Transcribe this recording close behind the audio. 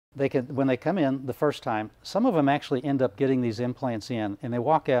They can, when they come in the first time, some of them actually end up getting these implants in, and they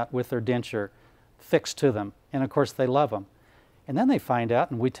walk out with their denture fixed to them. And of course, they love them. And then they find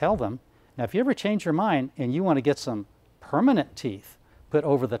out, and we tell them, now if you ever change your mind and you want to get some permanent teeth put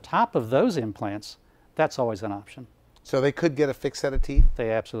over the top of those implants, that's always an option. So they could get a fixed set of teeth?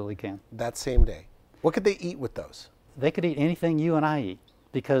 They absolutely can. That same day. What could they eat with those? They could eat anything you and I eat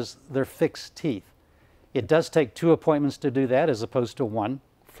because they're fixed teeth. It does take 2 appointments to do that as opposed to 1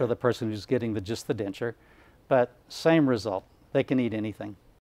 for the person who's getting just the denture, but same result. They can eat anything.